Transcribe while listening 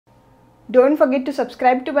Don't forget to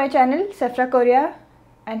subscribe to my channel Safra Korea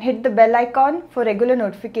and hit the bell icon for regular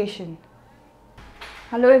notification.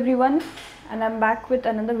 Hello everyone, and I'm back with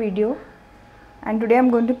another video, and today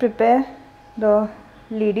I'm going to prepare the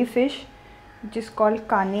lady fish, which is called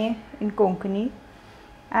Kane in Konkani.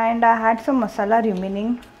 And I had some masala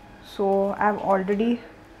remaining, so I've already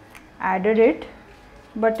added it,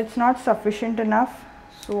 but it's not sufficient enough,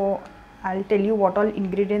 so I'll tell you what all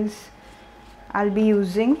ingredients I'll be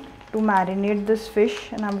using to marinate this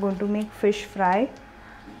fish. And I'm going to make fish fry.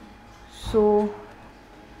 So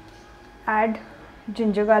add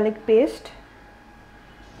ginger garlic paste.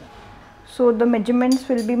 So the measurements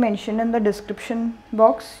will be mentioned in the description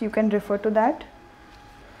box, you can refer to that.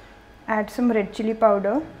 Add some red chilli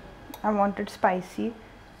powder. I want it spicy,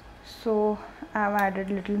 so I've added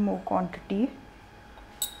little more quantity.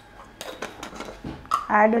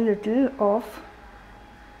 Add a little of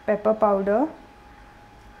pepper powder,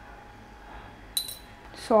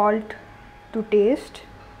 salt to taste.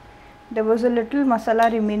 There was a little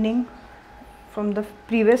masala remaining from the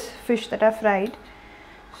previous fish that I fried,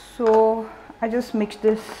 so I just mixed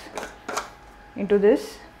this into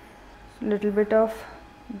this. Little bit of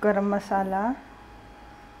garam masala.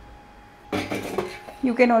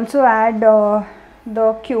 You can also add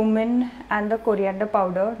the cumin and the coriander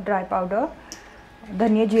powder, dry powder,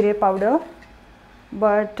 dhania jeera powder,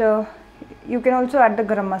 but you can also add the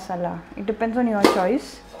garam masala. It depends on your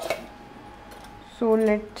choice. So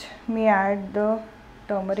let me add the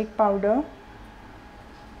turmeric powder.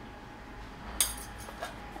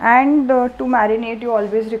 And to marinate, you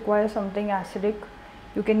always require something acidic.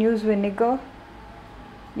 You can use vinegar,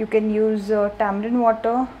 you can use tamarind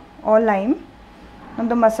water or lime. And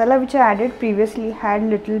the masala which I added previously had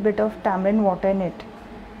little bit of tamarind water in it.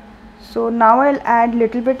 So now I'll add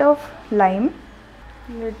little bit of lime,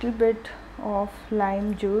 little bit of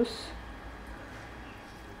lime juice.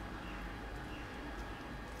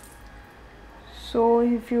 So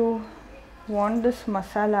if you want this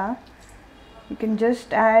masala, you can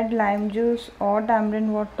just add lime juice or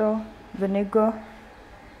tamarind water, vinegar.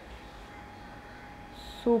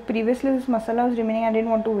 So previously this masala was remaining, I didn't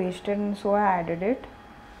want to waste it, and so I added it.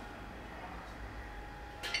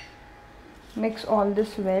 Mix all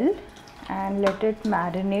this well and let it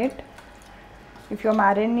marinate. If you're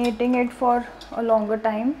marinating it for a longer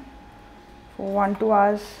time, for 1-2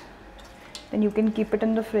 hours, then you can keep it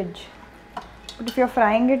in the fridge. But if you're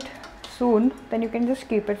frying it soon, then you can just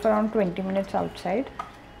keep it for around 20 minutes outside.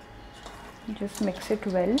 Just mix it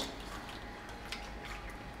well.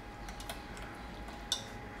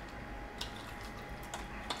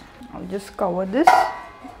 I'll just cover this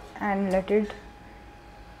and let it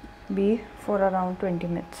be for around 20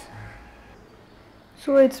 minutes.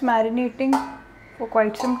 So it's marinating for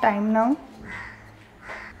quite some time now.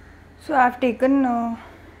 So I've taken a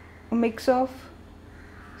mix of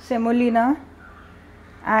semolina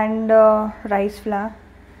and rice flour.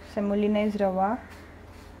 Semolina is rava,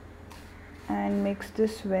 and mix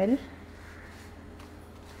this well.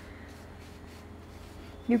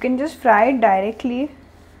 You can just fry it directly,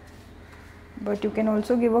 but you can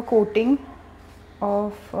also give a coating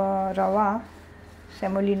of rava,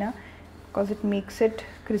 semolina, because it makes it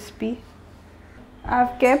crispy.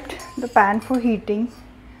 I've kept the pan for heating,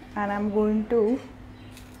 and I'm going to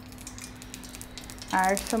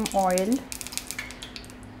add some oil.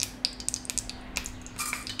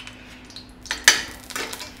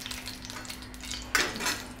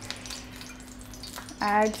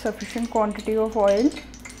 Add sufficient quantity of oil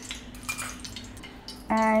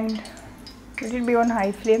and let it be on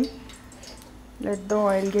high flame. Let the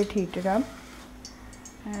oil get heated up,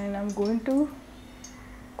 and I'm going to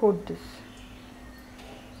coat this.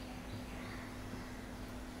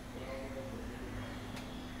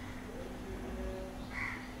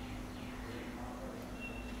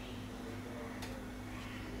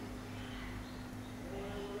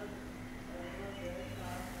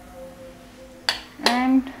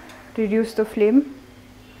 And reduce the flame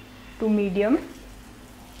to medium.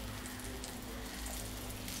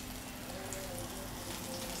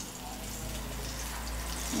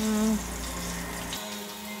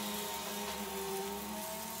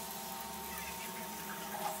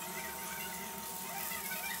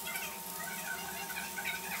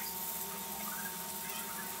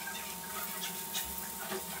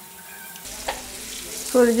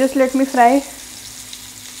 So just let me fry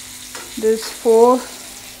this 4.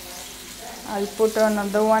 I'll put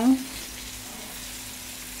another one.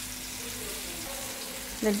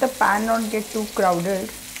 Let the pan not get too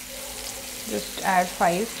crowded. Just add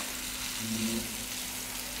 5.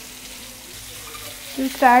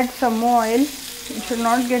 Just add some more oil. It should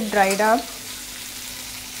not get dried up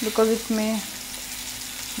because it may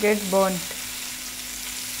get burnt.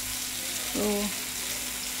 So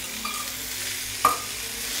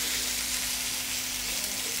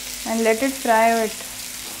and let it fry at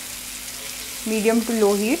medium to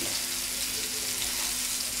low heat.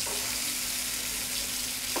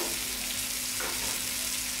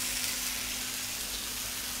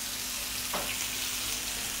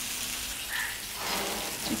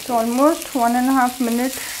 It's almost 1.5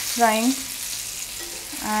 minutes frying,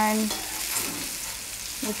 and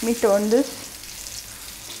let me turn this.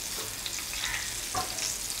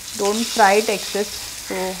 Don't fry it excess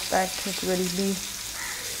so that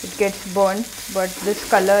it gets burnt, but this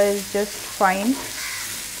color is just fine.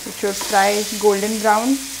 It should fry golden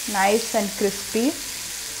brown, nice and crispy.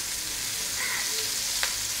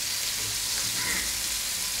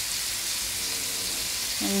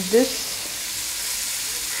 And this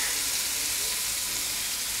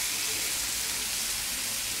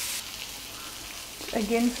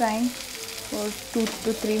again frying for 2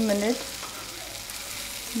 to 3 minutes.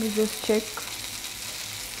 Let me just check.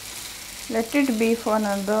 Let it be for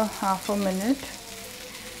another half a minute.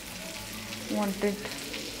 Want it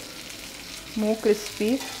more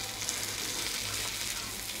crispy.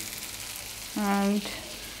 And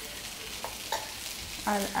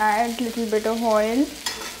I'll add little bit of oil,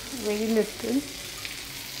 very little.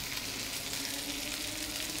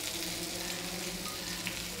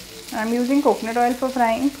 I'm using coconut oil for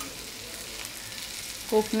frying.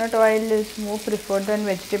 Coconut oil is more preferred than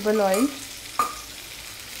vegetable oil.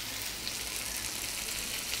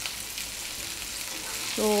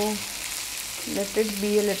 So let it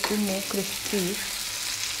be a little more crispy.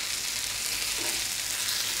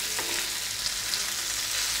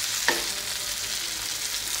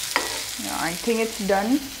 Now I think it's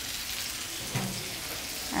done,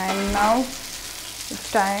 and now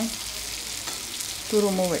it's time to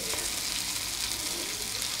remove it.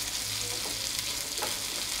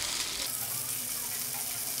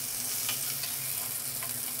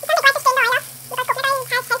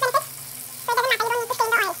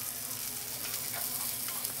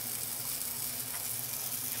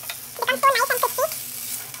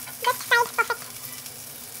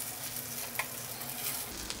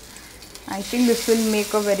 I think this will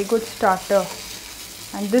make a very good starter,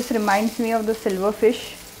 and this reminds me of the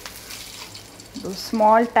silverfish. Those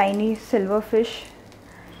small tiny silverfish,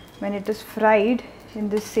 when it is fried in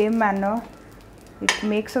the same manner, it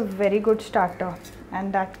makes a very good starter,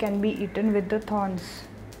 and that can be eaten with the thorns,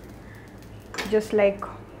 just like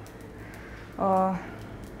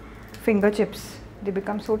finger chips. They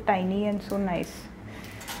become so tiny and so nice.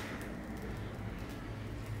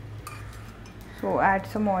 So add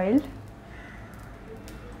some oil.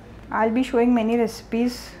 I'll be showing many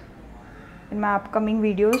recipes in my upcoming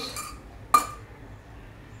videos.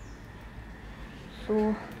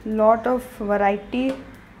 So lot of variety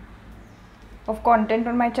of content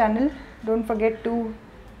on my channel. Don't forget to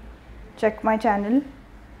check my channel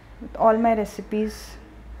with all my recipes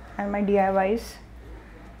and my DIYs.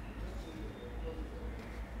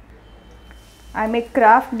 I make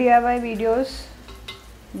craft DIY videos,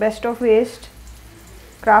 best of waste,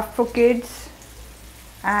 craft for kids,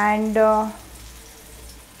 and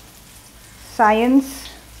science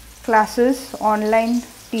classes, online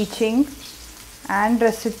teaching and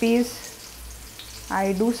recipes.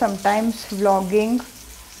 I do sometimes vlogging,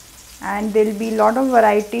 and there will be lot of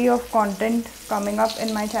variety of content coming up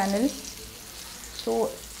in my channel.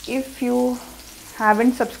 So if you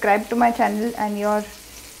haven't subscribed to my channel and you're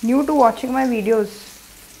new to watching my videos,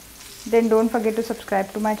 then don't forget to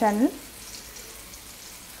subscribe to my channel.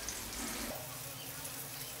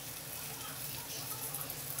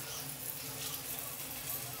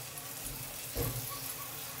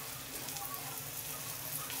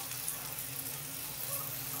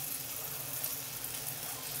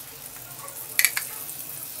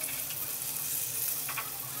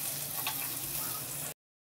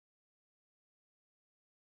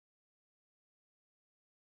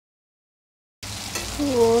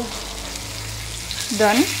 So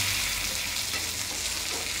done.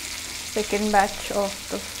 Second batch of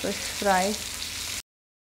the fish fry.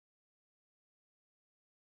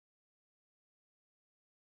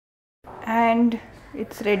 And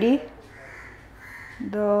it's ready.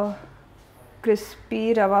 The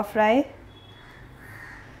crispy rava fry.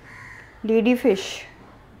 Lady fish.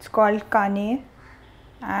 It's called Kane.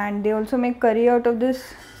 And they also make curry out of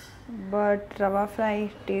this. But rava fry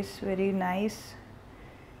tastes very nice.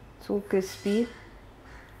 So crispy,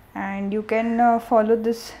 and you can follow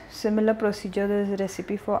this similar procedure. There is a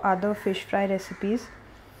recipe for other fish fry recipes.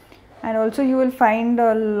 And also you will find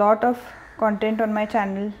a lot of content on my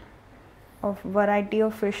channel of variety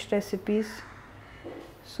of fish recipes,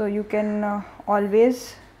 so you can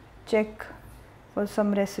always check for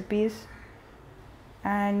some recipes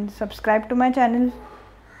and subscribe to my channel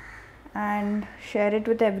and share it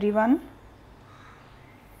with everyone.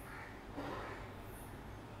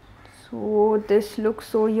 So this looks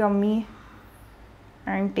so yummy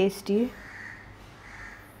and tasty.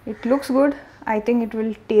 It looks good. I think it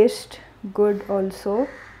will taste good also.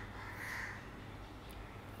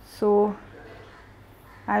 So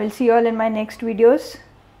I will see you all in my next videos.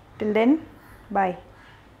 Till then, bye.